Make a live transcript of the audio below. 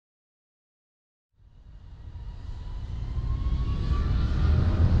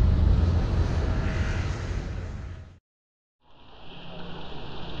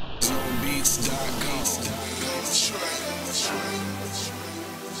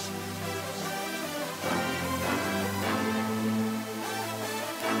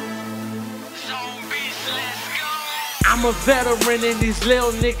I'm a veteran and these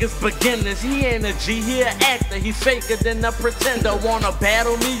little niggas beginners. He ain't a G, he an actor, he faker than a pretender. Wanna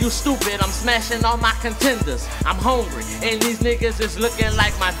battle me, you stupid, I'm smashing all my contenders. I'm hungry and these niggas is looking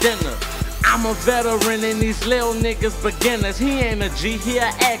like my dinner. I'm a veteran and these little niggas beginners. He ain't a G, he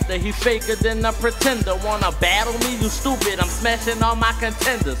an actor, he faker than a pretender. Wanna battle me, you stupid, I'm smashing all my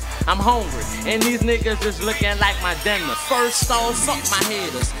contenders. I'm hungry and these niggas is looking like my dinner. First off, fuck my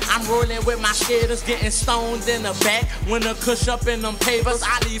haters, I'm rolling with my skaters, getting stoned in the back when I cush up in them papers.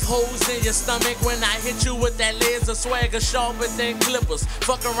 I leave holes in your stomach when I hit you with that laser swagger sharper than clippers.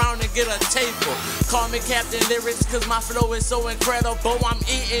 Fuck around and get a taper. Call me Captain Lyrics cause my flow is so incredible. I'm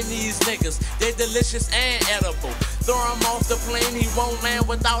eating these niggas, they delicious and edible. Throw him off the plane, he won't land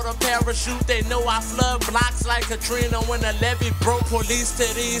without a parachute. They know I flood blocks like Katrina when the levee broke. Police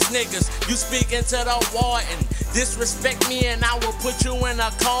to these niggas, you speaking to the warden. Disrespect me and I will put you in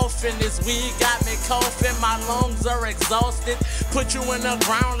a coffin. This weed got me coughing, my lungs are exhausted. Put you in the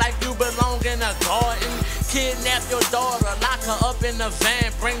ground like you belong in a garden. Kidnap your daughter, lock her up in the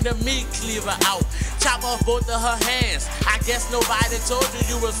van, bring the meat cleaver out, chop off both of her hands. I guess nobody told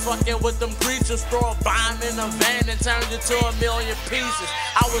you you was fucking with them creatures. Throw a bomb in a van and turn you to a million pieces.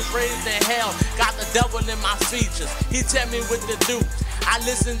 I was raised in hell, got the devil in my features. He tell me what to do, I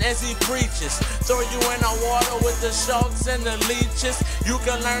listen as he preaches. Throw you in the water with the sharks and the leeches. You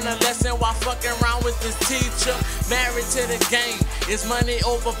can learn a lesson while fucking around with this teacher. Married to the game, it's money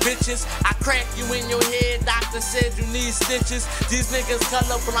over bitches. I crack you in your head, doctor said you need stitches. These niggas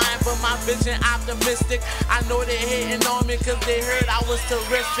colorblind, but my vision optimistic. I know they hating on me cause they heard I was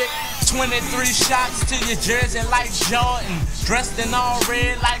terrific. 23 shots to your jersey like Jordan. Dressed in all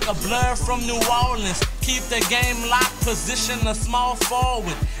red like a blur from New Orleans. Keep the game locked, position a small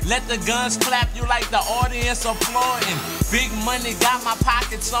forward. Let the guns clap you like the audience applauding. Big money got my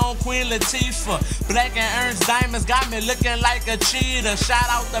pockets on Queen Latifah. Black and Ernst diamonds got me looking like a cheater. Shout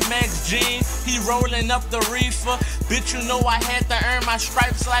out to Max Jean, he rolling up the reefer. Bitch, you know I had to earn my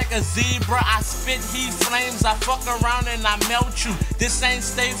stripes like a zebra. I spit heat flames, I fuck around and I melt you. This ain't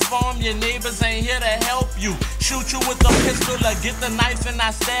State Farm, your neighbors ain't here to help you. Shoot you with a pistol or get the knife and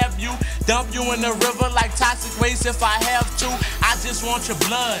I stab you. Dump you in the river like toxic waste if I have to. I just want your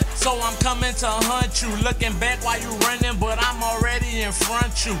blood, so I'm coming to hunt you. Looking back while you running, but I'm already in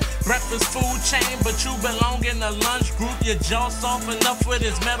front you. Breakfast food chain, but you belong in the lunch group. Your jaw soft enough with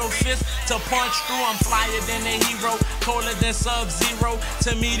his metal fist to punch through. I'm flyer than a hero, colder than Sub-Zero.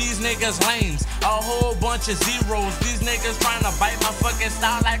 To me, these niggas lames, a whole bunch of zeros. These niggas trying to bite my fucking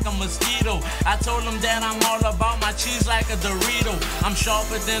style like a mosquito. I told them that I'm all about my cheese like a Dorito. I'm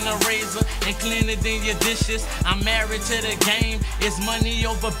sharper than a razor and cleaner than your dishes. I'm married to the game, it's money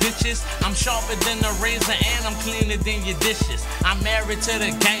over bitches. I'm sharper than a razor and I'm cleaner than your dishes. I'm married to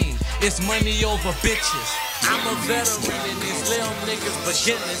the game, it's money over bitches. I'm a veteran and these little niggas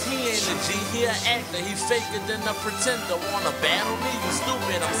beginners. He ain't a G, he an actor, he faker than a pretender. Wanna battle me, you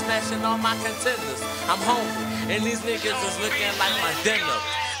stupid, I'm smashing all my contenders. I'm hungry and these niggas is looking like my dinner.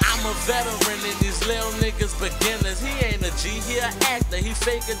 I'm a veteran and these little niggas beginners. He ain't a G, he an actor, he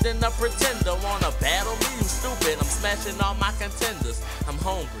faker than a pretender. Wanna battle me, you stupid, I'm smashing all my contenders. I'm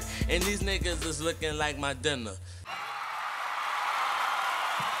hungry and these niggas is looking like my dinner.